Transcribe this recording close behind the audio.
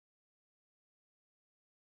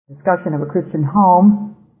discussion of a Christian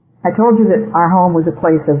home, I told you that our home was a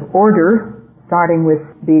place of order, starting with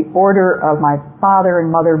the order of my father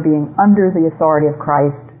and mother being under the authority of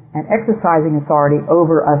Christ and exercising authority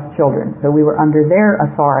over us children. So we were under their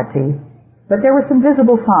authority. But there were some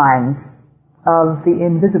visible signs of the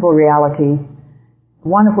invisible reality,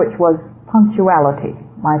 one of which was punctuality.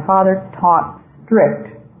 My father taught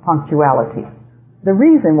strict punctuality. The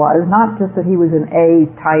reason was not just that he was an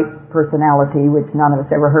A-type personality, which none of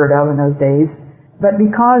us ever heard of in those days, but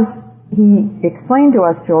because he explained to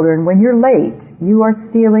us children, when you're late, you are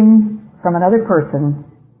stealing from another person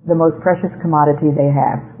the most precious commodity they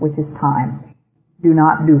have, which is time. Do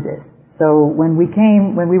not do this. So when we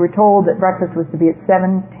were told that breakfast was to be at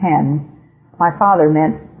 7:10, my father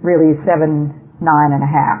meant really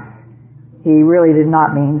 7:09.5. He really did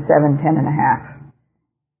not mean 7:10.5.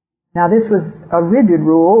 Now this was a rigid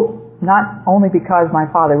rule, not only because my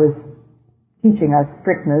father was teaching us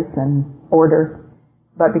strictness and order,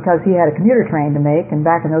 but because he had a commuter train to make, and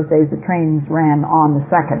back in those days the trains ran on the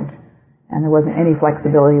second, and there wasn't any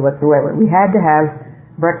flexibility whatsoever. We had to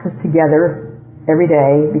have breakfast together every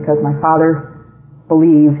day because my father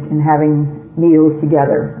believed in having meals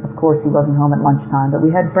together. Of course he wasn't home at lunchtime, but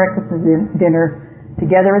we had breakfast and dinner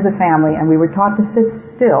together as a family, and we were taught to sit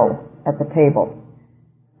still at the table.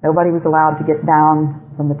 Nobody was allowed to get down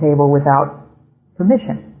from the table without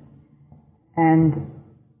permission. And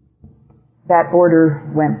that order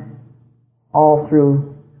went all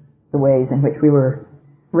through the ways in which we were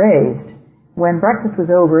raised. When breakfast was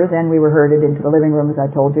over, then we were herded into the living room, as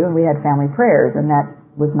I told you, and we had family prayers, and that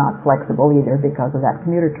was not flexible either because of that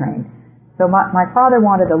commuter train. So my father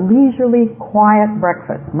wanted a leisurely, quiet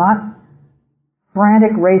breakfast, not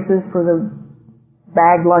frantic races for the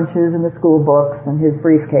bag lunches and the school books and his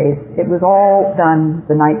briefcase. It was all done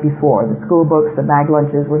the night before. The school books, the bag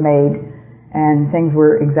lunches were made, and things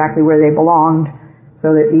were exactly where they belonged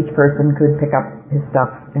so that each person could pick up his stuff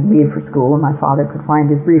and leave for school, and my father could find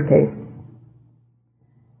his briefcase.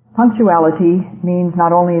 Punctuality means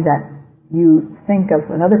not only that you think of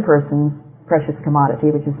another person's precious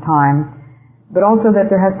commodity, which is time, but also that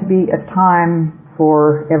there has to be a time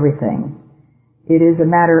for everything. It is a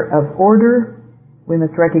matter of order. We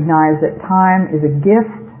must recognize that time is a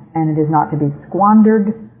gift, and it is not to be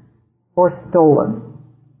squandered or stolen.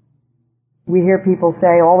 We hear people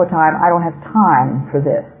say all the time, I don't have time for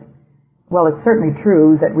this. Well, it's certainly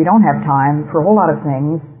true that we don't have time for a whole lot of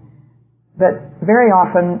things, but very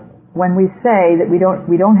often when we say that we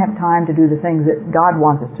don't have time to do the things that God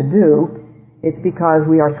wants us to do, it's because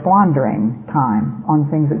we are squandering time on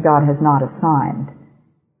things that God has not assigned.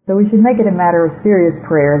 So we should make it a matter of serious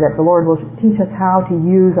prayer that the Lord will teach us how to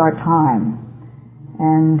use our time.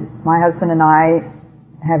 And my husband and I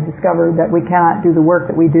have discovered that we cannot do the work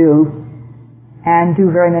that we do and do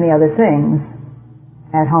very many other things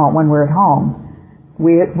at home when we're at home.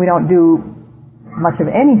 We don't do much of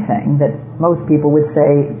anything that most people would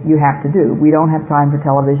say you have to do. We don't have time for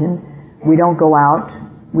television. We don't go out.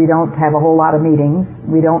 We don't have a whole lot of meetings.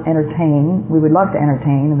 We don't entertain. We would love to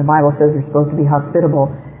entertain, and the Bible says we're supposed to be hospitable.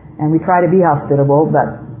 And we try to be hospitable,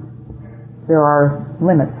 but there are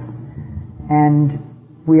limits. And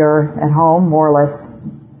we are at home more or less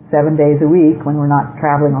 7 days a week when we're not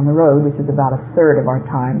traveling on the road, which is about a third of our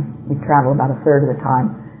time. We travel about a third of the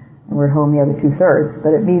time, and we're at home the other 2/3.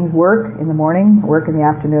 But it means work in the morning, work in the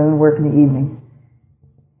afternoon, work in the evening.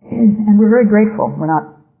 And we're very grateful. We're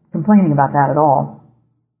not complaining about that at all.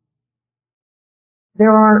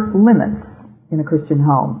 There are limits in a Christian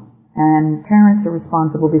home, and parents are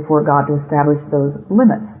responsible before God to establish those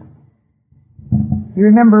limits. You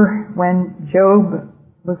remember when Job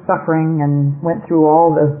was suffering and went through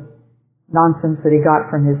all the nonsense that he got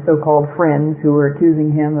from his so-called friends who were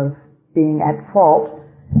accusing him of being at fault.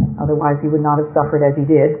 Otherwise he would not have suffered as he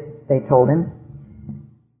did, they told him.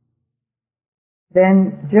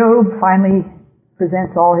 Then Job finally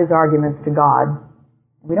presents all his arguments to God.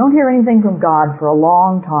 We don't hear anything from God for a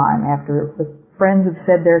long time after the friends have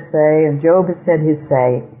said their say and Job has said his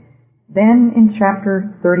say. Then in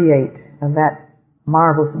chapter 38 of that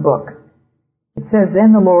marvelous book, it says,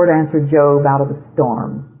 Then the Lord answered Job out of the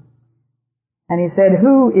storm. And he said,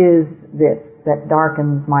 Who is this that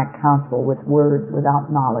darkens my counsel with words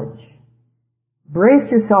without knowledge? Brace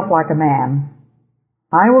yourself like a man.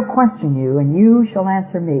 I will question you, and you shall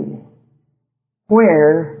answer me.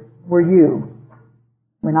 Where were you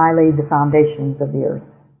when I laid the foundations of the earth?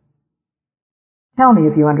 Tell me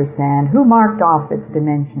if you understand. Who marked off its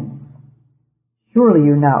dimensions? Surely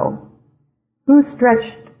you know. Who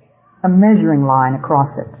stretched a measuring line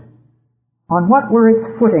across it? On what were its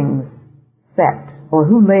footings set, or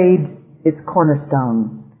who laid its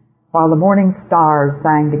cornerstone? while the morning stars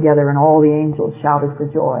sang together and all the angels shouted for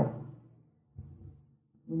joy.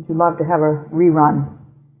 Wouldn't you love to have a rerun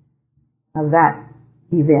of that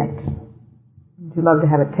event? Wouldn't you love to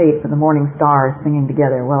have a tape of the morning stars singing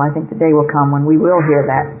together? Well, I think the day will come when we will hear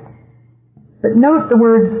that. But note the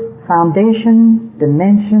words foundation,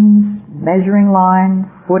 dimensions, measuring line,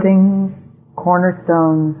 footings,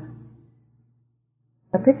 cornerstones.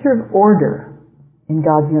 A picture of order in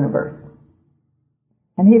God's universe.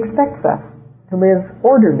 And He expects us to live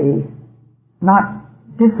orderly,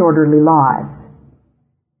 not disorderly lives.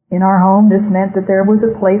 In our home, this meant that there was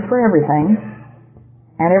a place for everything,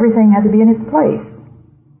 and everything had to be in its place.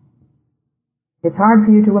 It's hard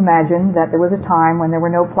for you to imagine that there was a time when there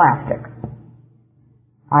were no plastics.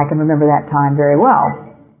 I can remember that time very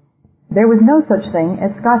well. There was no such thing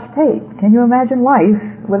as Scotch tape. Can you imagine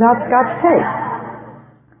life without Scotch tape?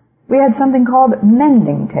 We had something called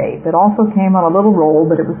mending tape. It also came on a little roll,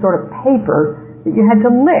 but it was sort of paper that you had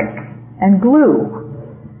to lick and glue.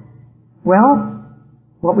 Well,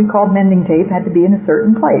 what we called mending tape had to be in a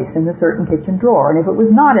certain place, in a certain kitchen drawer. And if it was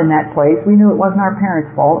not in that place, we knew it wasn't our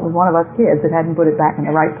parents' fault. It was one of us kids that hadn't put it back in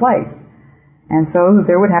the right place. And so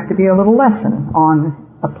there would have to be a little lesson on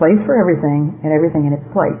a place for everything and everything in its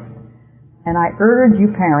place. And I urge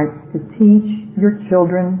you parents to teach your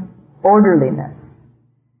children orderliness.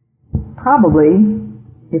 Probably,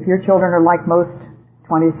 if your children are like most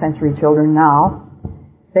 20th century children now,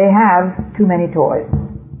 they have too many toys.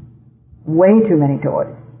 Way too many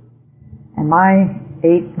toys. And my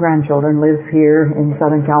 8 grandchildren live here in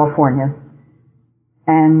Southern California.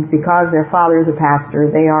 And because their father is a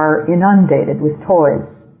pastor, they are inundated with toys,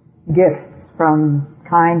 gifts from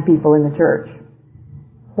kind people in the church.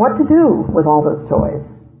 What to do with all those toys?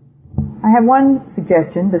 I have one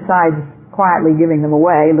suggestion besides quietly giving them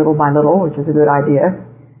away little by little, which is a good idea.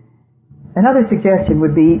 Another suggestion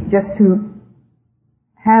would be just to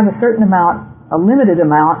have a certain amount, a limited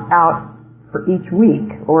amount out for each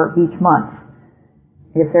week or each month.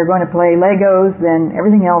 If they're going to play Legos, then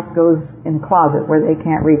everything else goes in the closet where they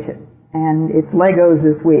can't reach it. And it's Legos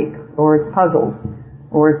this week, or it's puzzles,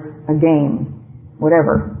 or it's a game,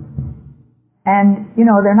 whatever. And, you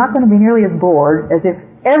know, they're not going to be nearly as bored as if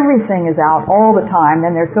everything is out all the time,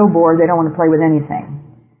 then they're so bored they don't want to play with anything.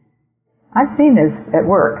 I've seen this at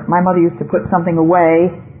work. My mother used to put something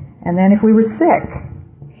away, and then if we were sick,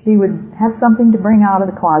 she would have something to bring out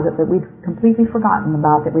of the closet that we'd completely forgotten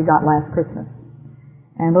about that we got last Christmas.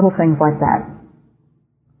 And little things like that.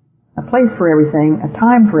 A place for everything, a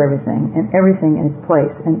time for everything, and everything in its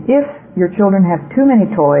place. And if your children have too many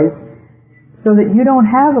toys, so that you don't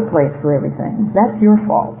have a place for everything, that's your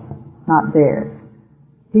fault, not theirs.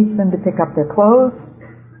 Teach them to pick up their clothes,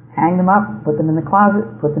 hang them up, put them in the closet,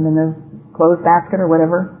 put them in the clothes basket or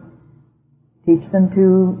whatever. Teach them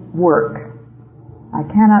to work. I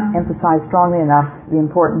cannot emphasize strongly enough the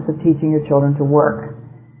importance of teaching your children to work.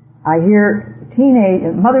 I hear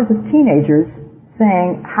mothers of teenagers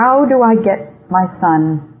saying, how do I get my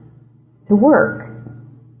son to work?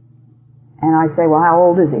 And I say, well, how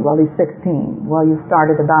old is he? Well, he's 16. Well, you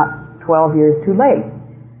started about 12 years too late.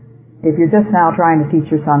 If you're just now trying to teach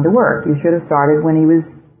your son to work, you should have started when he was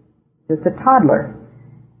just a toddler.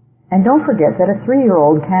 And don't forget that a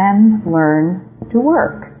 3-year-old can learn to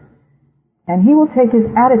work. And he will take his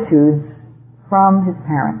attitudes from his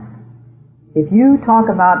parents. If you talk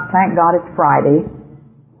about, thank God it's Friday,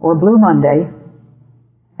 or Blue Monday,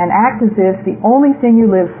 and act as if the only thing you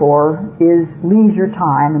live for is leisure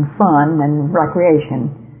time and fun and recreation,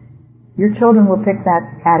 your children will pick that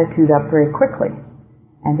attitude up very quickly.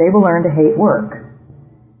 And they will learn to hate work.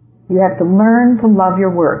 You have to learn to love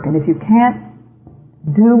your work. And if you can't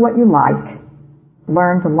do what you like,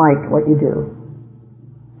 learn to like what you do.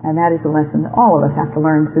 And that is a lesson that all of us have to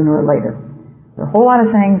learn sooner or later. There are a whole lot of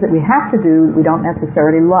things that we have to do that we don't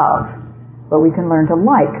necessarily love, but we can learn to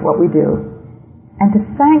like what we do. And to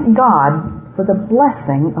thank God for the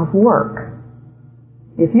blessing of work.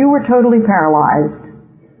 If you were totally paralyzed,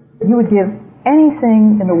 you would give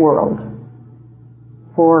anything in the world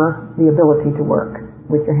for the ability to work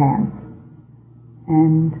with your hands.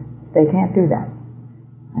 And they can't do that.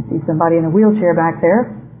 I see somebody in a wheelchair back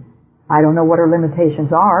there. I don't know what her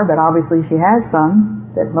limitations are, but obviously she has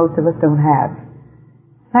some that most of us don't have.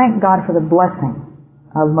 Thank God for the blessing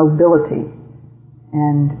of mobility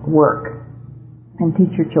and work. And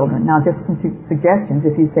teach your children. Now, just some suggestions.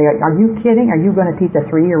 If you say, are you kidding? Are you going to teach a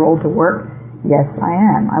 3-year-old to work? Yes, I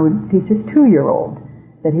am. I would teach a 2-year-old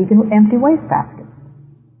that he can empty wastebaskets.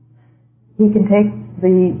 He can take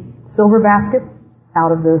the silver basket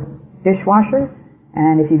out of the dishwasher,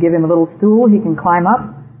 and if you give him a little stool, he can climb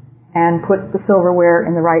up and put the silverware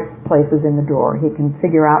in the right places in the drawer. He can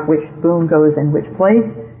figure out which spoon goes in which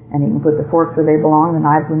place, and he can put the forks where they belong, the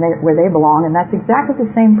knives where they belong, and that's exactly the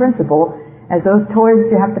same principle as those toys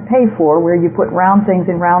that you have to pay for, where you put round things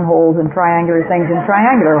in round holes and triangular things in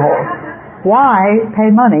triangular holes. Why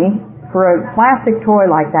pay money for a plastic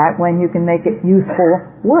toy like that when you can make it useful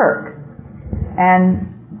work?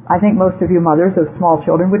 And I think most of you mothers of small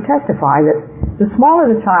children would testify that the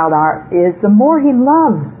smaller the child is, the more he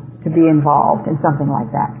loves to be involved in something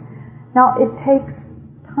like that. Now, it takes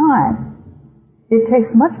time. It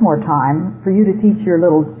takes much more time for you to teach your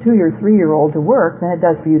little 2 or 3-year-old to work than it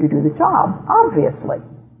does for you to do the job, obviously.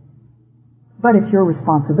 But it's your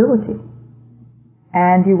responsibility.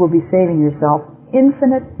 And you will be saving yourself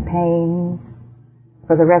infinite pains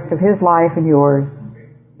for the rest of his life and yours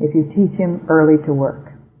if you teach him early to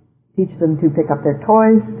work. Teach them to pick up their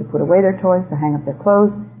toys, to put away their toys, to hang up their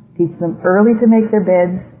clothes. Teach them early to make their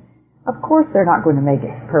beds. Of course they're not going to make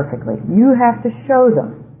it perfectly. You have to show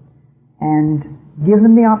them and give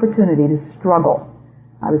them the opportunity to struggle.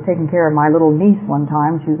 I was taking care of my little niece one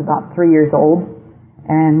time. She was about 3 years old,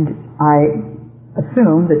 and I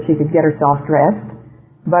assumed that she could get herself dressed,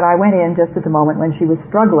 but I went in just at the moment when she was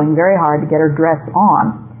struggling very hard to get her dress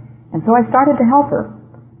on. And so I started to help her.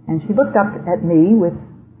 And she looked up at me with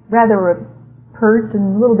rather a pert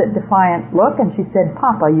and a little bit defiant look, and she said,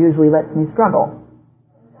 "Papa usually lets me struggle."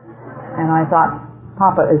 And I thought,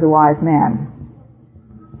 Papa is a wise man.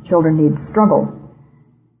 Children need to struggle.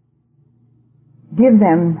 Give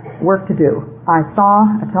them work to do. I saw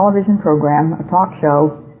a television program, a talk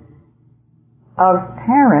show, of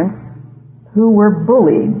parents who were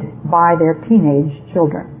bullied by their teenage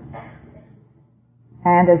children.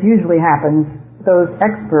 And as usually happens, those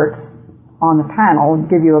experts on the panel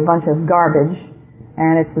give you a bunch of garbage,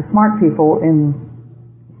 and it's the smart people in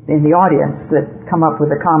the audience that come up with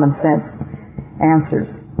the common sense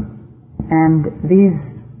answers. And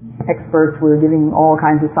these experts were giving all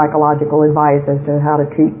kinds of psychological advice as to how to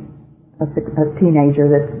treat a teenager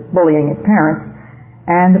that's bullying his parents.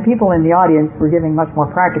 And the people in the audience were giving much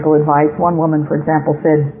more practical advice. One woman, for example,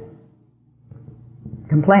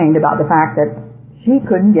 complained about the fact that she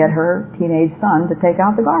couldn't get her teenage son to take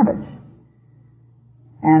out the garbage.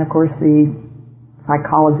 And of course the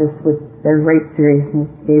psychologists, with their great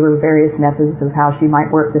seriousness, gave her various methods of how she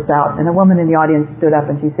might work this out. And a woman in the audience stood up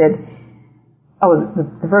and she said,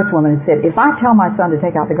 the first woman had said, "If I tell my son to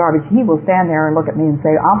take out the garbage, he will stand there and look at me and say,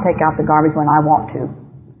 'I'll take out the garbage when I want to.'"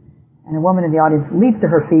 And a woman in the audience leaped to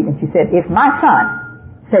her feet and she said, "If my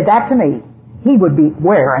son said that to me, he would be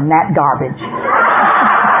wearing that garbage."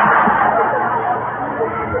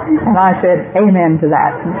 And I said, amen to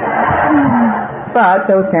that. But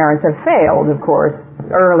those parents have failed, of course,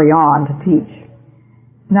 early on to teach.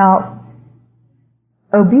 Now,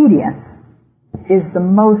 obedience is the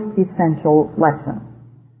most essential lesson.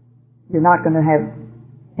 You're not going to have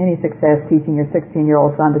any success teaching your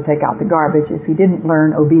 16-year-old son to take out the garbage if he didn't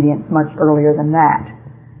learn obedience much earlier than that.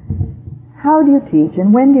 How do you teach,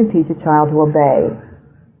 and when do you teach a child to obey?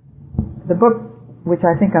 The book, which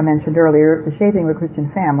I think I mentioned earlier, The Shaping of a Christian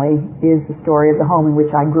Family, is the story of the home in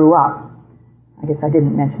which I grew up. I guess I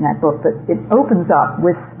didn't mention that book, but it opens up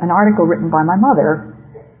with an article written by my mother.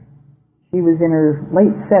 She was in her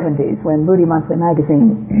late 70s when Moody Monthly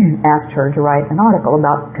Magazine asked her to write an article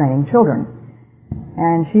about training children.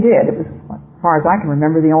 And she did. It was, as far as I can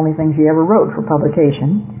remember, the only thing she ever wrote for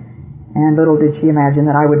publication. And little did she imagine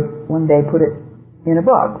that I would one day put it in a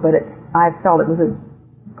book. But I felt it was a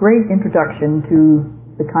great introduction to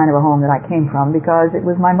the kind of a home that I came from, because it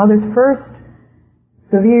was my mother's first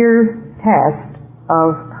severe test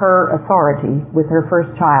of her authority with her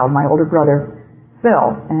first child, my older brother,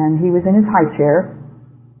 Phil. And he was in his high chair,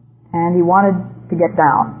 and he wanted to get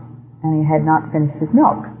down, and he had not finished his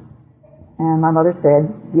milk. And my mother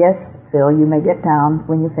said, "Yes, Phil, you may get down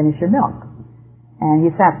when you finish your milk." And he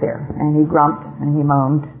sat there, and he grumped, and he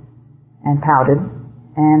moaned, and pouted,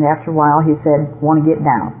 and after a while he said, "Want to get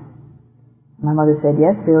down?" My mother said,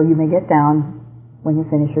 "Yes, Phil, you may get down when you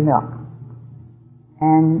finish your milk."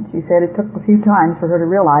 And she said it took a few times for her to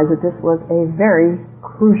realize that this was a very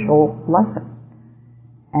crucial lesson.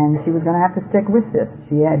 And she was going to have to stick with this.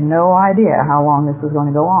 She had no idea how long this was going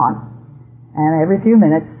to go on. And every few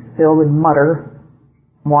minutes, Phil would mutter,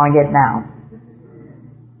 "Want to get down?"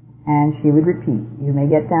 And she would repeat, "You may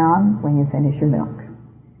get down when you finish your milk."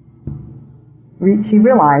 She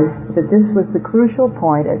realized that this was the crucial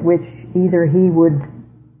point at which either he would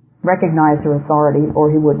recognize her authority or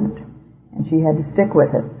he wouldn't. And she had to stick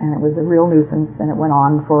with it. And it was a real nuisance, and it went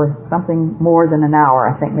on for something more than an hour,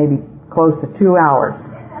 I think maybe close to 2 hours.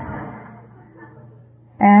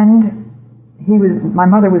 And my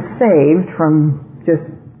mother was saved from just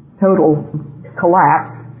total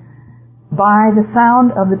collapse by the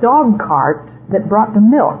sound of the dog cart that brought the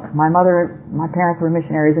milk. My parents were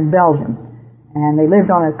missionaries in Belgium, and they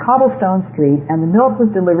lived on a cobblestone street, and the milk was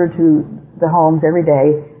delivered to the homes every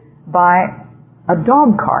day by a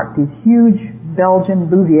dog cart, these huge Belgian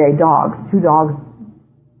Bouvier dogs. 2 dogs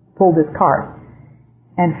pulled this cart.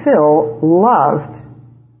 And Phil loved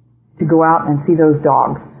to go out and see those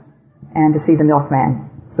dogs and to see the milkman.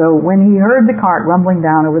 So when he heard the cart rumbling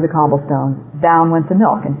down over the cobblestones, down went the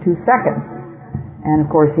milk in 2 seconds. And of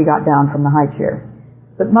course he got down from the high chair.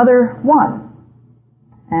 But Mother won.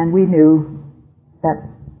 And we knew that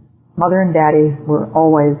Mother and Daddy were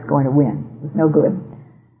always going to win. It was no good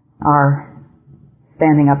our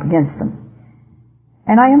standing up against them.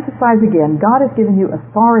 And I emphasize again, God has given you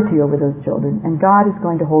authority over those children, and God is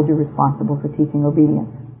going to hold you responsible for teaching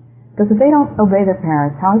obedience. Because if they don't obey their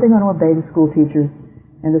parents, how are they going to obey the school teachers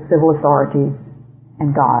and the civil authorities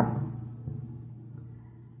and God?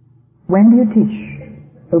 When do you teach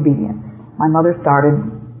obedience? My mother started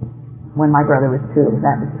when my brother was 2.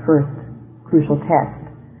 That was the first crucial test.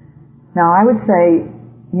 Now I would say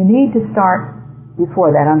you need to start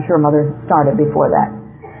before that. I'm sure Mother started before that.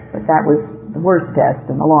 But that was the worst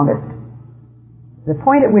test and the longest. The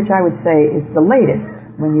point at which I would say is the latest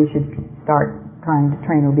when you should start trying to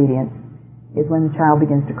train obedience is when the child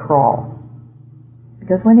begins to crawl.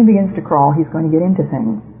 Because when he begins to crawl, he's going to get into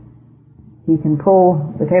things. He can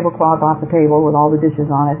pull the tablecloth off the table with all the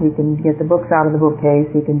dishes on it. He can get the books out of the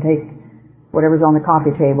bookcase. He can take whatever's on the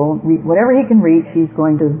coffee table. Whatever he can reach, he's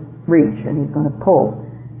going to reach, and he's going to pull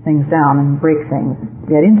things down and break things,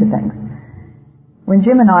 get into things. When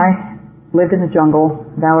Jim and I lived in the jungle,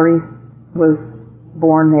 Valerie was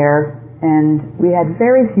born there, and we had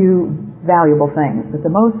very few valuable things, but the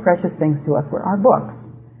most precious things to us were our books.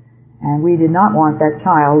 And we did not want that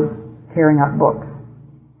child tearing up books.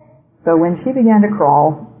 So when she began to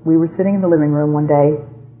crawl, we were sitting in the living room one day,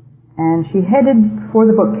 and she headed for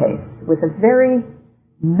the bookcase with a very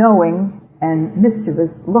knowing and mischievous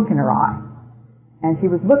look in her eye. And she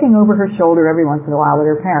was looking over her shoulder every once in a while at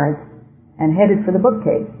her parents and headed for the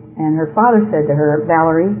bookcase. And her father said to her,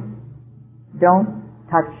 "Valerie, don't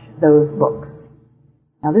touch those books."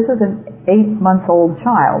 Now this is an 8-month-old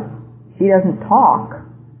child. She doesn't talk,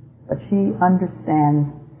 but she understands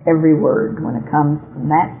every word when it comes from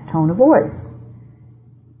that tone of voice.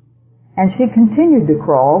 And she continued to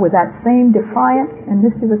crawl with that same defiant and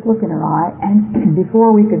mischievous look in her eye, and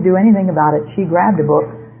before we could do anything about it, she grabbed a book,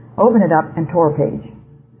 opened it up, and tore a page.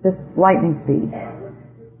 Just lightning speed.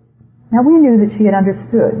 Now we knew that she had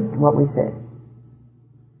understood what we said.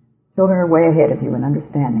 Children are way ahead of you in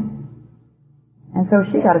understanding. And so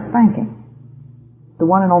she got a spanking. The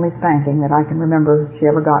one and only spanking that I can remember she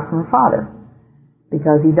ever got from her father,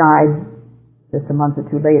 because he died just a month or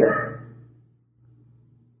 2 later.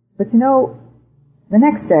 But you know, the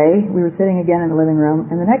next day, we were sitting again in the living room,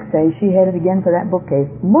 and the next day she headed again for that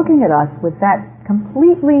bookcase, looking at us with that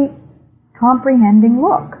completely comprehending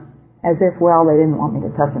look, as if, well, they didn't want me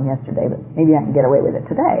to touch them yesterday, but maybe I can get away with it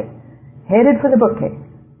today. Headed for the bookcase.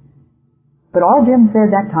 But all Jim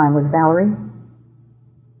said that time was, "Valerie,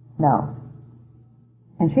 no."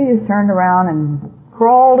 And she just turned around and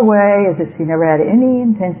crawled away as if she never had any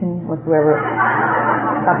intention whatsoever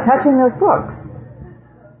of touching those books.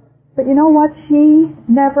 But you know what? She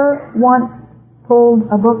never once pulled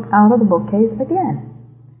a book out of the bookcase again.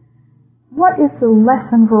 What is the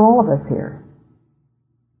lesson for all of us here?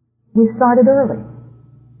 We started early.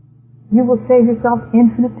 You will save yourself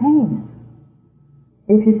infinite pains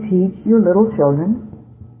if you teach your little children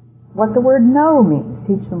what the word no means.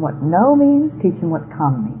 Teach them what no means, teach them what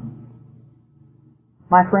come means.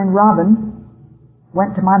 My friend Robin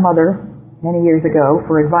went to my mother many years ago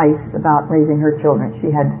for advice about raising her children. She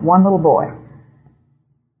had one little boy.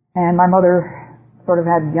 And my mother sort of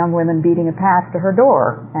had young women beating a path to her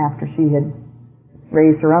door after she had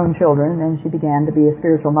raised her own children, and she began to be a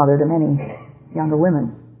spiritual mother to many younger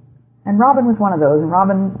women. And Robin was one of those, and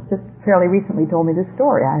Robin just fairly recently told me this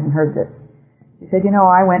story. I hadn't heard this. She said, "You know,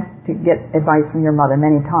 I went to get advice from your mother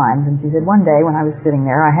many times," and she said, "One day when I was sitting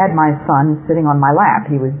there, I had my son sitting on my lap."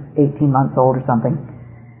 He was 18 months old or something.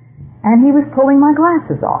 And he was pulling my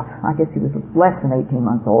glasses off. I guess he was less than 18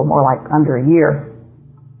 months old, more like under a year.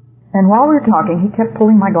 And while we were talking, he kept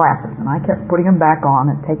pulling my glasses, and I kept putting them back on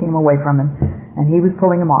and taking them away from him, and he was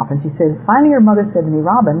pulling them off. And she said, finally her mother said to me,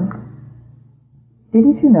 "Robin,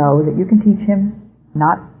 didn't you know that you can teach him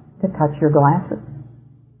not to touch your glasses?"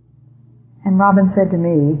 And Robin said to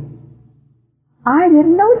me, "I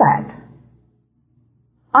didn't know that.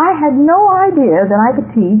 I had no idea that I could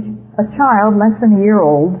teach a child less than a year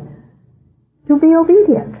old to be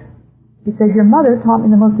obedient. She said, your mother taught me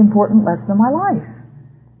the most important lesson of my life.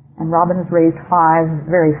 And Robin has raised 5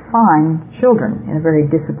 very fine children in a very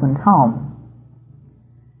disciplined home.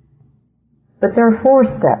 But there are 4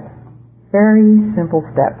 steps, very simple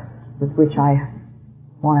steps, with which I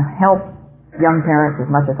want to help young parents as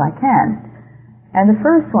much as I can. And the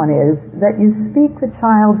first one is that you speak the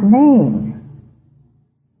child's name.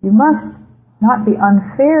 You must not be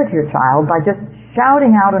unfair to your child by just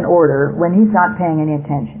shouting out an order when he's not paying any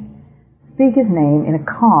attention. Speak his name in a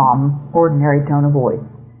calm, ordinary tone of voice.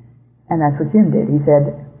 And that's what Jim did. He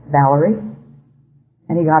said, Valerie,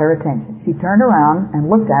 and he got her attention. She turned around and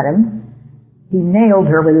looked at him. He nailed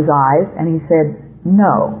her with his eyes, and he said,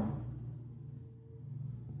 no.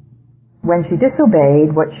 When she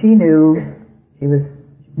disobeyed what she knew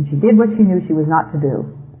when she did what she knew she was not to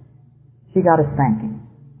do, she got a spanking.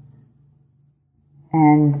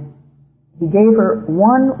 And he gave her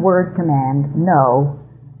one word command, no,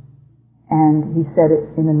 and he said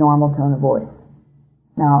it in a normal tone of voice.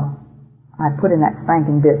 Now, I put in that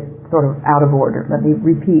spanking bit sort of out of order. Let me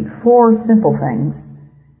repeat 4 simple things.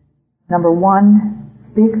 Number 1,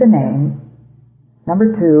 speak the name.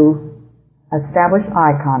 Number 2, establish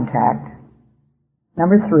eye contact.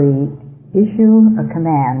 Number 3, issue a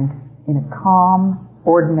command in a calm,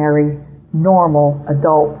 ordinary, normal,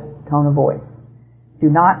 adult tone of voice. Do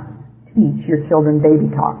not teach your children baby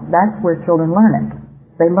talk. That's where children learn it.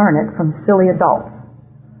 They learn it from silly adults.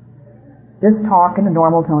 Just talk in a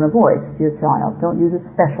normal tone of voice to your child. Don't use a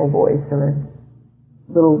special voice or a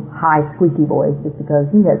little high squeaky voice just because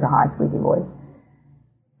he has a high squeaky voice.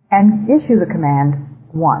 And issue the command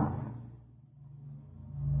once.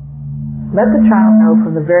 Let the child know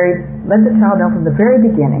from the very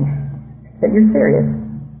beginning that you're serious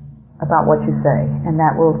about what you say, and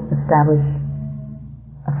that will establish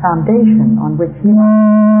a foundation on which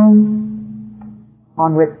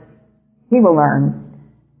he will learn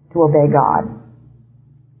to obey God.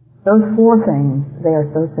 Those 4 things, they are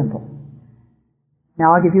so simple.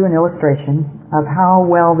 Now I'll give you an illustration of how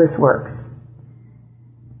well this works.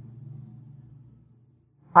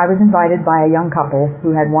 I was invited by a young couple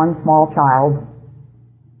who had one small child.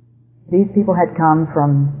 These people had come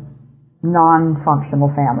from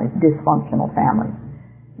non-functional families, dysfunctional families.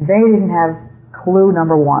 They didn't have clue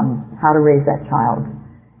number 1, how to raise that child.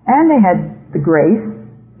 And they had the grace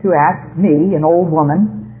to ask me, an old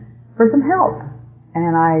woman, for some help.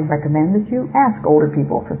 And I recommend that you ask older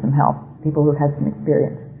people for some help, people who've had some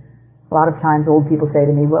experience. A lot of times old people say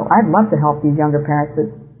to me, well, I'd love to help these younger parents, but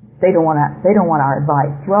they don't want our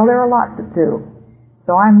advice. Well, there are a lot that do.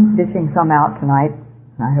 So I'm dishing some out tonight,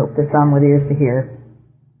 and I hope there's some with ears to hear.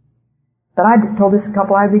 But I told this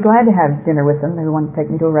couple I'd be glad to have dinner with them. They wanted to take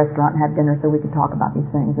me to a restaurant and have dinner so we could talk about these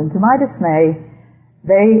things. And to my dismay,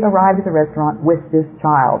 they arrived at the restaurant with this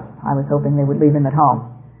child. I was hoping they would leave him at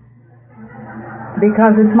home.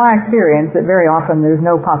 Because it's my experience that very often there's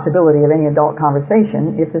no possibility of any adult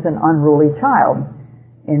conversation if there's an unruly child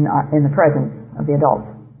in the presence of the adults.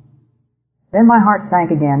 Then my heart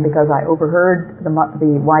sank again because I overheard the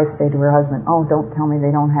wife say to her husband, oh, don't tell me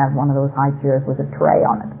they don't have one of those high chairs with a tray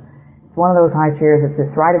on it. It's one of those high chairs that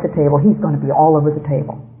sits right at the table. He's going to be all over the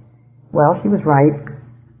table. Well, she was right.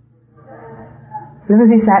 As soon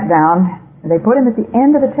as he sat down, they put him at the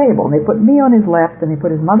end of the table. They put me on his left, and they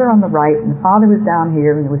put his mother on the right, and the father was down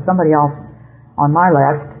here, and there was somebody else on my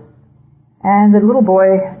left. And the little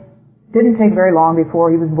boy didn't take very long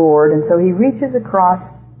before he was bored, and so he reaches across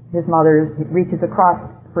for his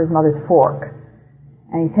mother's fork.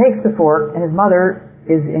 And he takes the fork, and his mother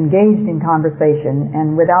is engaged in conversation,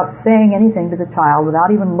 and without saying anything to the child, without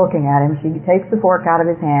even looking at him, she takes the fork out of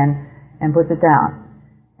his hand and puts it down.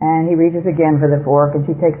 And he reaches again for the fork, and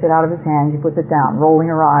she takes it out of his hand, she puts it down, rolling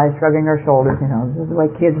her eyes, shrugging her shoulders, this is the way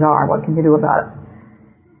kids are, what can you do about it?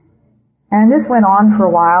 And this went on for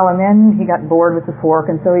a while, and then he got bored with the fork,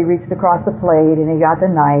 and so he reached across the plate, and he got the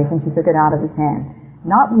knife, and she took it out of his hand.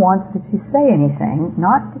 Not once did she say anything,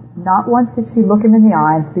 not once did she look him in the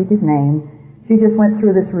eye and speak his name. She just went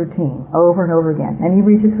through this routine over and over again. And he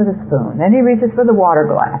reaches for the spoon, then he reaches for the water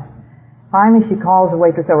glass. Finally she calls the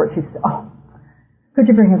waitress over, she says, oh, could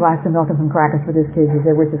you bring a glass of milk and some crackers for this kid? She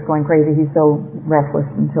said, we're just going crazy, he's so restless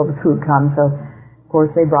until the food comes. So, of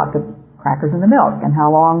course, they brought the crackers and the milk. And how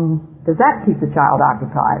long does that keep the child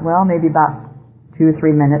occupied? Well, maybe about 2 or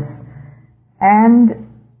 3 minutes. And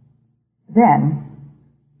then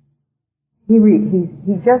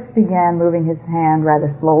he just began moving his hand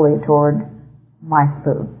rather slowly toward my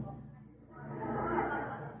spoon.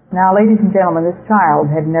 Now, ladies and gentlemen, this child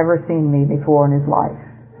had never seen me before in his life.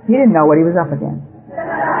 He didn't know what he was up against.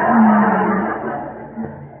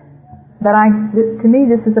 But to me,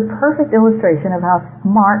 this is a perfect illustration of how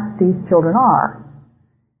smart these children are.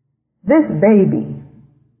 This baby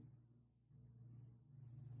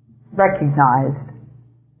recognized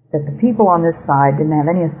that the people on this side didn't have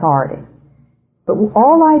any authority. But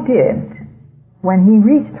all I did when he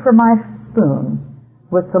reached for my spoon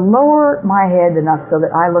was to lower my head enough so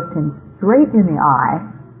that I looked him straight in the eye,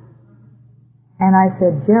 and I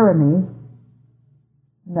said, "Jeremy,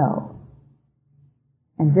 no."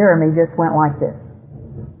 And Jeremy just went like this.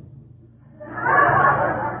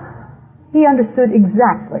 He understood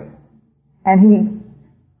exactly. And he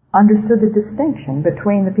understood the distinction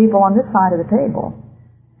between the people on this side of the table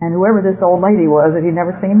and whoever this old lady was that he'd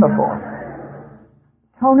never seen before.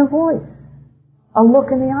 Tone of voice. A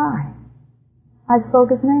look in the eye. I spoke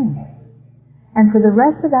his name. And for the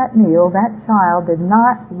rest of that meal, that child did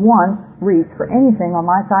not once reach for anything on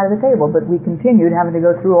my side of the table, but we continued having to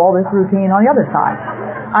go through all this routine on the other side.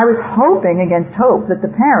 I was hoping against hope that the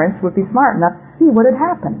parents would be smart enough to see what had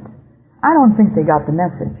happened. I don't think they got the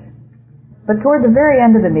message. But toward the very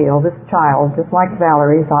end of the meal, this child, just like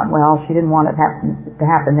Valerie, thought, well, she didn't want it to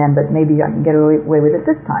happen then, but maybe I can get away with it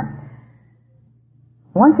this time.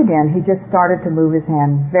 Once again, he just started to move his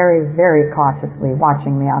hand very, very cautiously,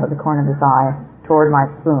 watching me out of the corner of his eye toward my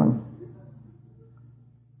spoon.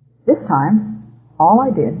 This time, all I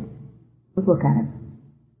did was look at him.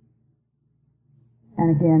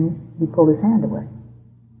 And again, he pulled his hand away.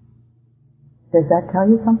 Does that tell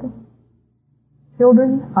you something?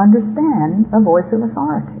 Children understand a voice of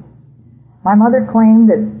authority. My mother claimed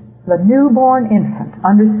that the newborn infant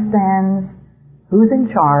understands who's in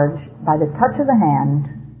charge by the touch of the hand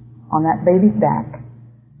on that baby's back.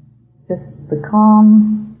 Just the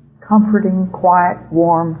calm, comforting, quiet,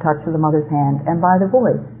 warm touch of the mother's hand, and by the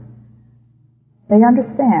voice. They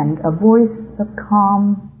understand a voice of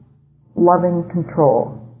calm, loving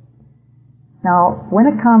control. Now, when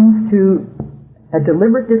it comes to a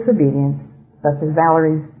deliberate disobedience, such as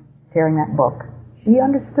Valerie's tearing that book, she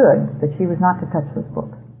understood that she was not to touch those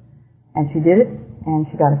books. And she did it, and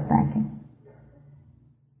she got a spanking.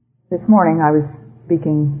 This morning I was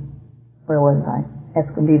speaking, where was I?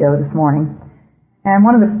 Escondido this morning. And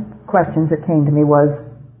one of the questions that came to me was,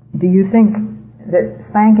 do you think that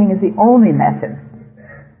spanking is the only method?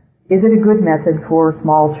 Is it a good method for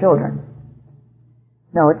small children?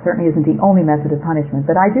 No, it certainly isn't the only method of punishment,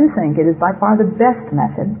 but I do think it is by far the best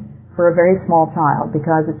method for a very small child,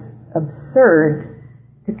 because it's absurd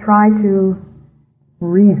to try to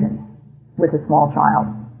reason with a small child.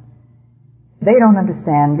 They don't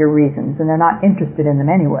understand your reasons, and they're not interested in them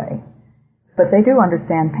anyway. But they do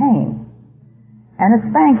understand pain. And a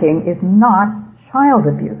spanking is not child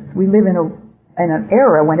abuse. We live in an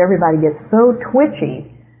era when everybody gets so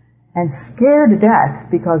twitchy and scared to death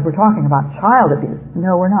because we're talking about child abuse.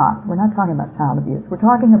 No, we're not. We're not talking about child abuse. We're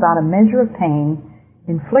talking about a measure of pain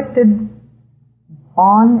inflicted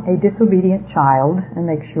on a disobedient child, and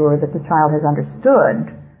make sure that the child has understood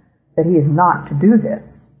that he is not to do this.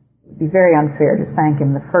 It would be very unfair to spank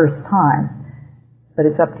him the first time, but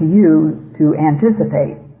it's up to you to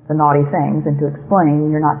anticipate the naughty things and to explain,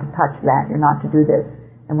 you're not to touch that, you're not to do this,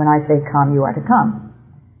 and when I say come, you are to come.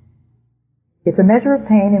 It's a measure of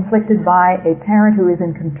pain inflicted by a parent who is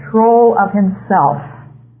in control of himself,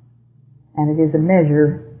 and it is a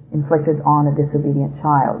measure inflicted on a disobedient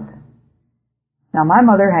child. Now, my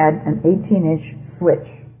mother had an 18-inch switch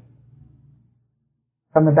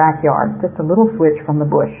from the backyard, just a little switch from the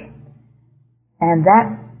bush. And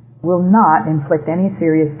that will not inflict any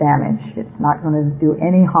serious damage. It's not going to do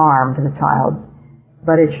any harm to the child,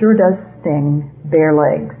 but it sure does sting bare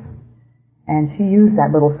legs. And she used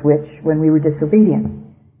that little switch when we were disobedient.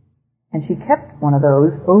 And she kept one of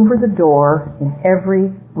those over the door in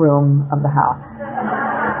every room of the house.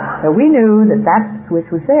 So we knew that that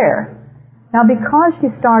switch was there. Now, because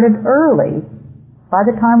she started early, by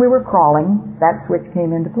the time we were crawling, that switch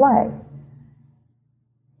came into play.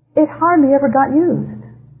 It hardly ever got used.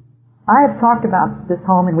 I have talked about this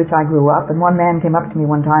home in which I grew up, and one man came up to me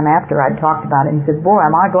one time after I'd talked about it, and he said, "Boy,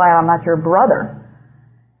 am I glad I'm not your brother."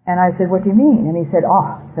 And I said, "What do you mean?" And he said,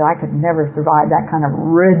 I could never survive that kind of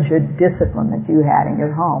rigid discipline that you had in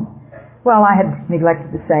your home. Well, I had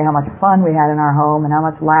neglected to say how much fun we had in our home, and how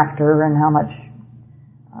much laughter, and how much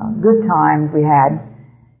good times we had.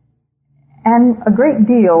 And a great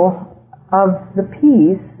deal of the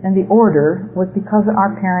peace and the order was because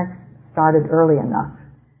our parents started early enough.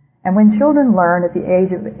 And when children learn at the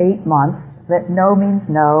age of 8 months that no means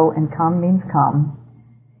no and come means come,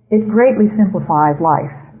 it greatly simplifies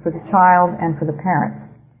life for the child and for the parents.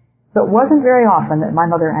 So it wasn't very often that my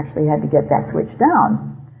mother actually had to get that switch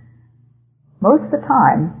down. Most of the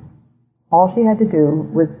time, all she had to do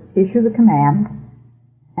was issue the command,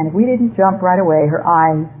 and if we didn't jump right away, her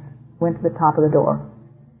eyes went to the top of the door,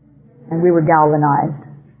 and we were galvanized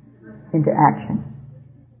into action.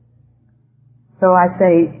 So I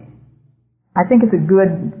say, I think it's a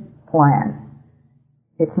good plan.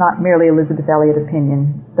 It's not merely Elizabeth Elliot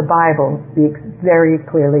opinion. The Bible speaks very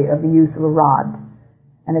clearly of the use of a rod.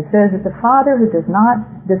 And it says that the father who does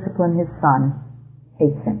not discipline his son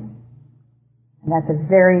hates him. And that's a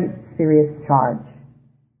very serious charge.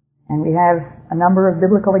 And we have a number of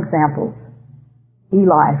biblical examples.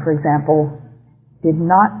 Eli, for example, did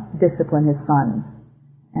not discipline his sons,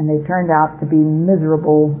 and they turned out to be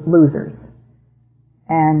miserable losers.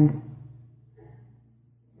 And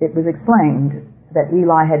it was explained that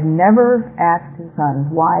Eli had never asked his sons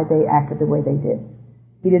why they acted the way they did.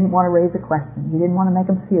 He didn't want to raise a question. He didn't want to make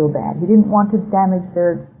them feel bad. He didn't want to damage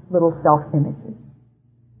their little self-images.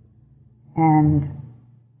 And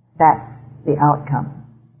that's the outcome.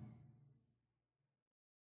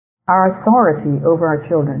 Our authority over our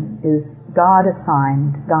children is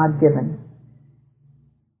God-assigned, God-given.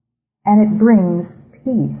 And it brings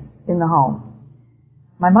peace in the home.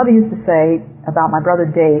 My mother used to say about my brother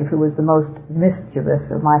Dave, who was the most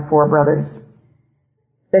mischievous of my 4 brothers,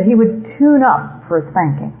 that he would tune up for a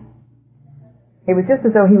spanking. It was just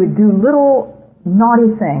as though he would do little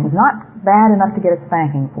naughty things, not bad enough to get a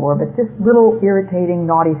spanking for, but just little irritating,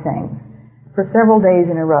 naughty things for several days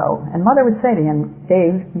in a row. And Mother would say to him,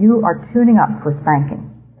 Dave, you are tuning up for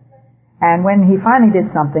spanking. And when he finally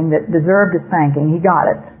did something that deserved a spanking, he got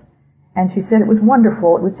it. And she said it was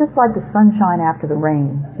wonderful. It was just like the sunshine after the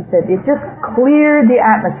rain. She said it just cleared the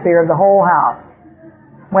atmosphere of the whole house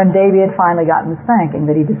when Davy had finally gotten the spanking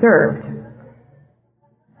that he deserved.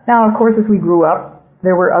 Now, of course, as we grew up,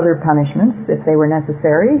 there were other punishments, if they were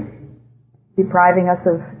necessary, depriving us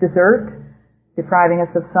of dessert, depriving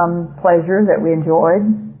us of some pleasure that we enjoyed.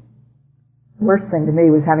 The worst thing to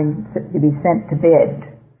me was having to be sent to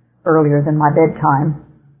bed earlier than my bedtime.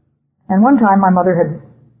 And one time my mother had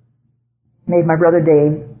made my brother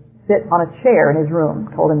Dave sit on a chair in his room,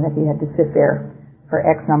 told him that he had to sit there for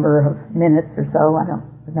X number of minutes or so. I don't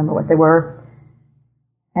remember what they were.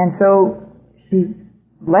 And so she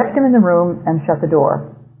left him in the room and shut the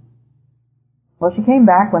door. Well, she came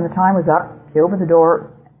back when the time was up. She opened the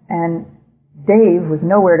door, and Dave was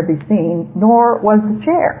nowhere to be seen, nor was the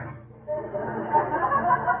chair.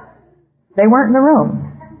 They weren't in the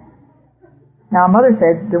room. Now, Mother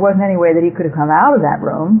said there wasn't any way that he could have come out of that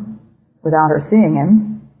room without her seeing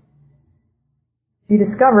him. She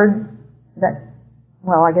discovered that,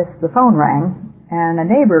 well, I guess the phone rang, and a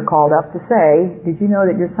neighbor called up to say, did you know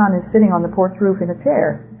that your son is sitting on the porch roof in a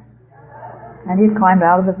chair? And he'd climbed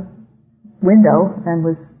out of the window and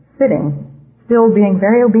was sitting, still being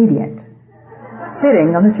very obedient,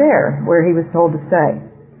 sitting on the chair where he was told to stay.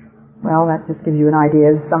 Well, that just gives you an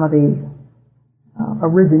idea of some of the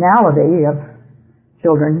originality of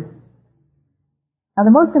children. Now,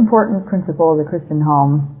 the most important principle of the Christian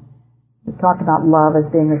home, we've talked about love as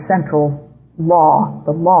being the central law,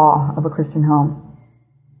 the law of a Christian home.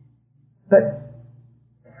 But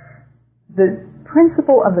the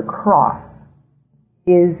principle of the cross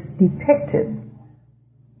is depicted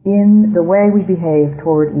in the way we behave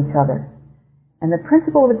toward each other. And the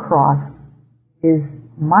principle of the cross is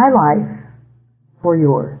my life for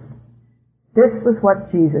yours. This was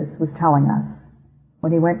what Jesus was telling us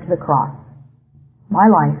when he went to the cross. My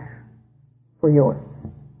life for yours.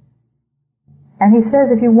 And he says,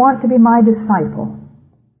 if you want to be my disciple,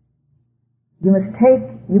 you must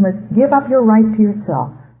give up your right to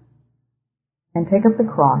yourself and take up the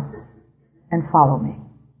cross and follow me.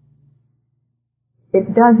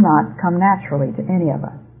 It does not come naturally to any of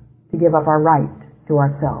us to give up our right to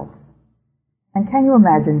ourselves. And can you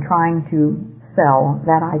imagine trying to sell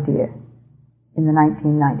that idea in the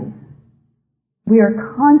 1990s? We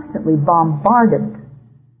are constantly bombarded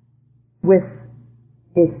with,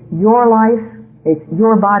 it's your life, it's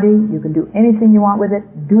your body, you can do anything you want with it,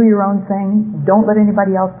 do your own thing, don't let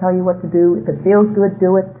anybody else tell you what to do, if it feels good,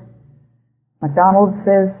 do it. McDonald's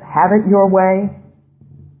says, have it your way.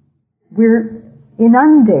 We're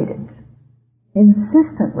inundated,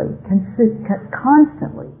 insistently,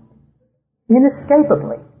 constantly,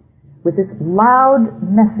 inescapably, with this loud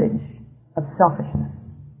message of selfishness.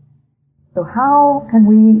 So how can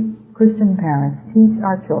we, Christian parents, teach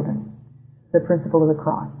our children the principle of the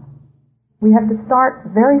cross? We have to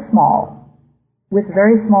start very small, with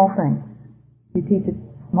very small things. You teach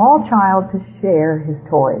a small child to share his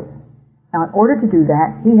toys. Now, in order to do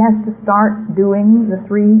that, he has to start doing the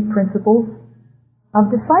 3 principles of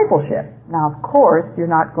discipleship. Now, of course, you're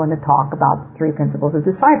not going to talk about the 3 principles of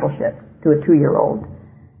discipleship to a 2-year-old,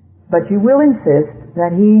 but you will insist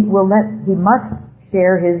that he must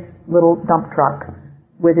share his little dump truck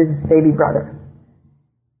with his baby brother.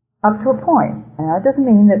 Up to a point. Now, it doesn't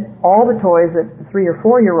mean that all the toys that the 3 or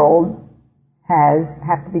 4-year-old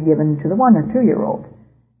have to be given to the 1 or 2-year-old.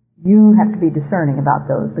 You have to be discerning about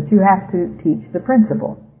those, but you have to teach the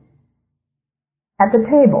principle. At the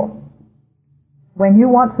table, when you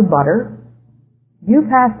want some butter, you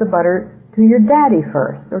pass the butter to your daddy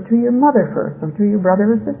first, or to your mother first, or to your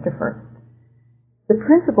brother or sister first. The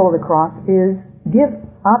principle of the cross is give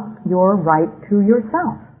up your right to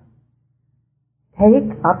yourself.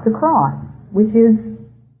 Take up the cross, which is,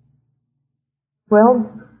 well,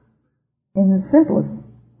 in the simplest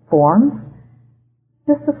forms,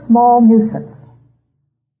 just a small nuisance.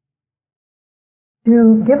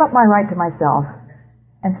 To give up my right to myself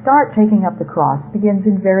and start taking up the cross begins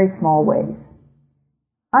in very small ways.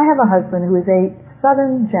 I have a husband who is a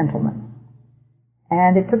Southern gentleman,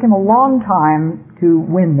 and it took him a long time to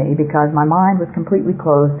win me because my mind was completely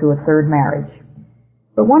closed to a 3rd marriage.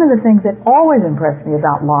 But one of the things that always impressed me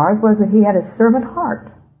about Lars was that he had a servant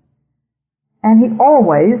heart. And he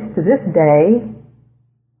always, to this day,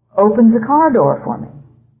 opens the car door for me.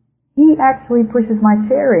 He actually pushes my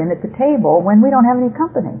chair in at the table when we don't have any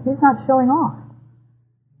company. He's not showing off.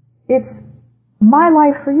 It's my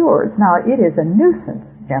life for yours. Now, it is a nuisance,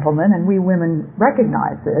 gentlemen, and we women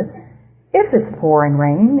recognize this. If it's pouring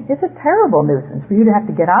rain, it's a terrible nuisance for you to have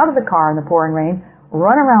to get out of the car in the pouring rain,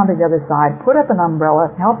 run around to the other side, put up an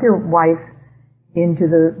umbrella, help your wife into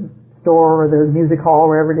the store or the music hall,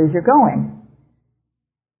 wherever it is you're going.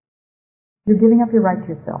 You're giving up your right to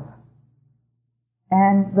yourself.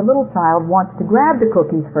 And the little child wants to grab the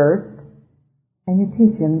cookies first, and you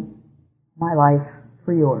teach him, my life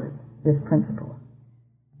for yours, this principle.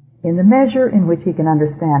 In the measure in which he can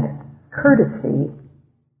understand it. Courtesy,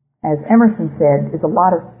 as Emerson said, is a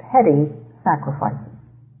lot of petty sacrifices.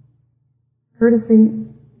 Courtesy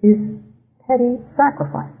is petty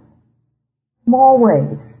sacrifice. Small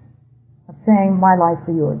ways of saying, my life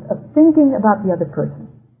for yours, of thinking about the other person.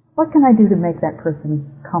 What can I do to make that person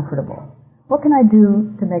comfortable? What can I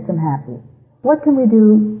do to make them happy? What can we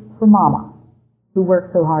do for Mama, who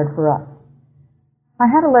works so hard for us? I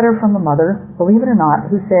had a letter from a mother, believe it or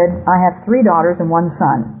not, who said, I have 3 daughters and 1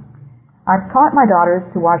 son. I've taught my daughters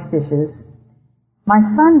to wash dishes. My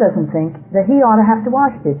son doesn't think that he ought to have to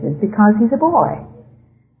wash dishes because he's a boy.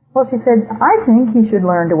 Well, she said, I think he should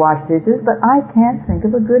learn to wash dishes, but I can't think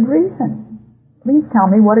of a good reason. Please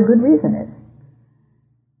tell me what a good reason is.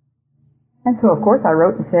 And so, of course, I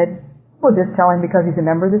wrote and said, well, just tell him because he's a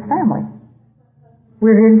member of this family.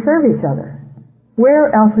 We're here to serve each other. Where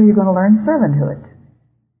else are you going to learn servanthood?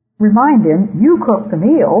 Remind him, you cook the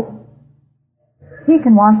meal, he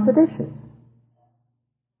can wash the dishes.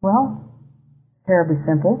 Well, terribly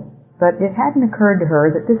simple, but it hadn't occurred to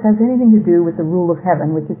her that this has anything to do with the rule of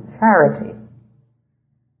heaven, which is charity.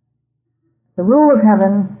 The rule of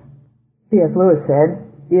heaven, C.S. Lewis said,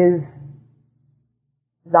 is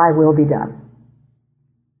thy will be done.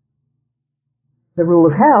 The rule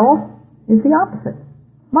of hell is the opposite.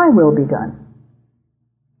 My will be done.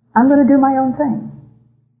 I'm going to do my own thing.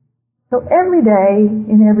 So every day,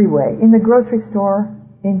 in every way, in the grocery store,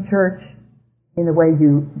 in church, in the way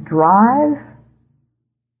you drive,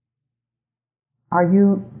 are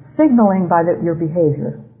you signaling by your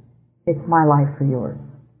behavior, it's my life for yours?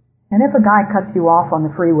 And if a guy cuts you off on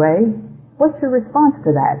the freeway, what's your response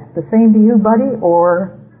to that? The same to you, buddy,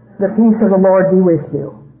 or the peace of the Lord be with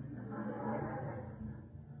you?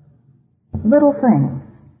 Little things.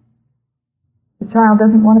 The child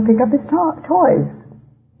doesn't want to pick up his toys.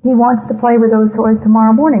 He wants to play with those toys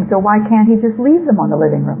tomorrow morning, so why can't he just leave them on the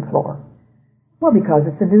living room floor? Well, because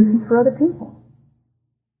it's a nuisance for other people.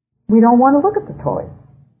 We don't want to look at the toys.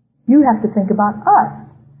 You have to think about us.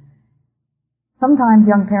 Sometimes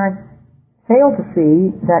young parents fail to see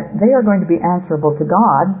that they are going to be answerable to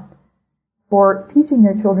God for teaching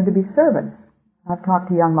their children to be servants. I've talked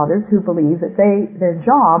to young mothers who believe that their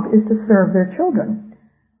job is to serve their children.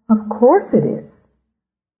 Of course it is.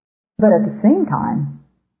 But at the same time,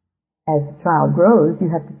 as the child grows, you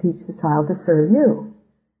have to teach the child to serve you.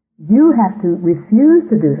 You have to refuse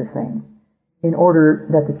to do the thing in order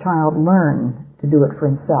that the child learn to do it for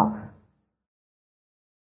himself.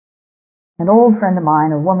 An old friend of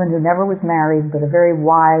mine, a woman who never was married, but a very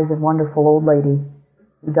wise and wonderful old lady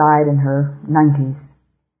who died in her 90s,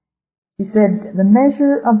 she said, the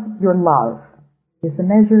measure of your love is the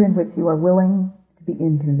measure in which you are willing to be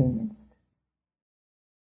inconvenienced.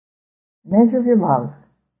 The measure of your love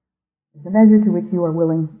is the measure to which you are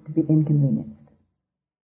willing to be inconvenienced.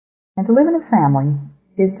 And to live in a family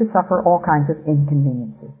is to suffer all kinds of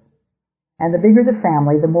inconveniences. And the bigger the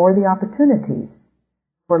family, the more the opportunities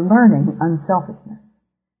for learning unselfishness.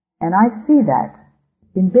 And I see that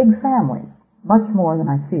in big families much more than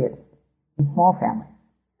I see it in small families.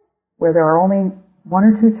 Where there are only 1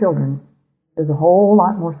 or 2 children, there's a whole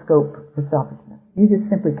lot more scope for selfishness. You just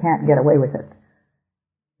simply can't get away with it,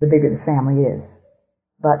 the bigger the family is.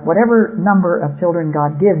 But whatever number of children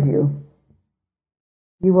God gives you,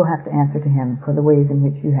 you will have to answer to Him for the ways in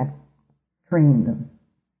which you have trained them.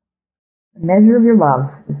 The measure of your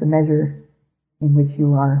love is the measure in which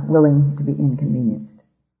you are willing to be inconvenienced.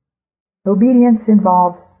 Obedience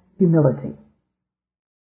involves humility.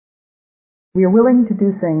 We are willing to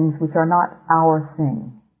do things which are not our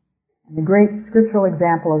thing. And the great scriptural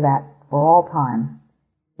example of that for all time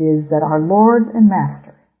is that our Lord and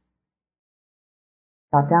Master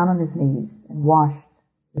got down on His knees and washed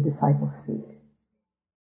the disciples' feet,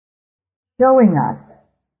 showing us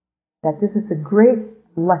that this is the great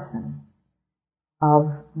lesson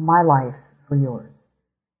of my life for yours.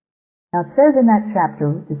 Now it says in that chapter,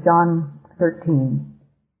 which is John 13,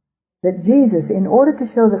 that Jesus, in order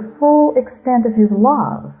to show the full extent of His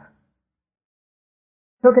love,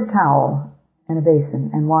 took a towel and a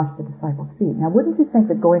basin and washed the disciples' feet. Now wouldn't you think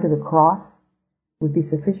that going to the cross would be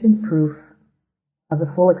sufficient proof of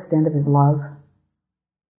the full extent of His love?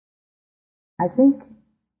 I think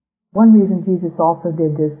one reason Jesus also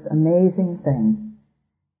did this amazing thing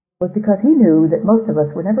was because He knew that most of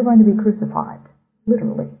us were never going to be crucified,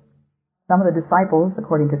 literally. Some of the disciples,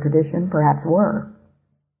 according to tradition, perhaps were.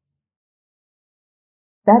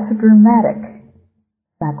 That's a dramatic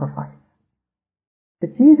sacrifice.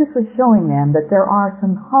 But Jesus was showing them that there are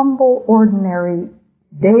some humble, ordinary,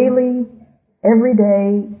 daily,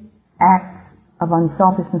 everyday acts of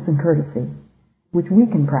unselfishness and courtesy which we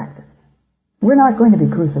can practice. We're not going to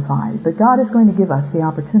be crucified, but God is going to give us the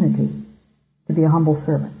opportunity to be a humble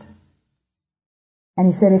servant. And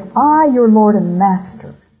He said, if I, your Lord and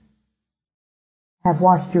Master, have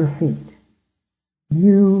washed your feet,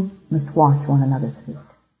 you must wash one another's feet.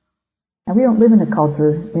 Now, we don't live in a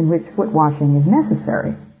culture in which foot washing is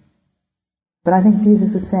necessary. But I think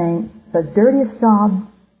Jesus was saying the dirtiest job,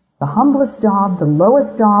 the humblest job, the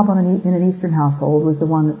lowest job in an Eastern household was the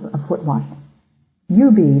one of foot washing.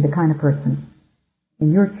 You be the kind of person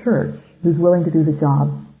in your church who's willing to do the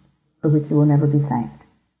job for which you will never be thanked.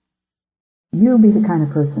 You be the kind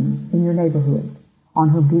of person in your neighborhood on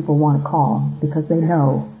whom people want to call because they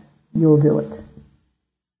know you'll do it.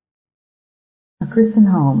 A Christian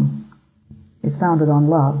home is founded on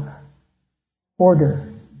love, order,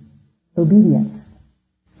 obedience,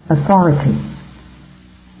 authority,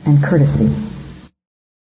 and courtesy.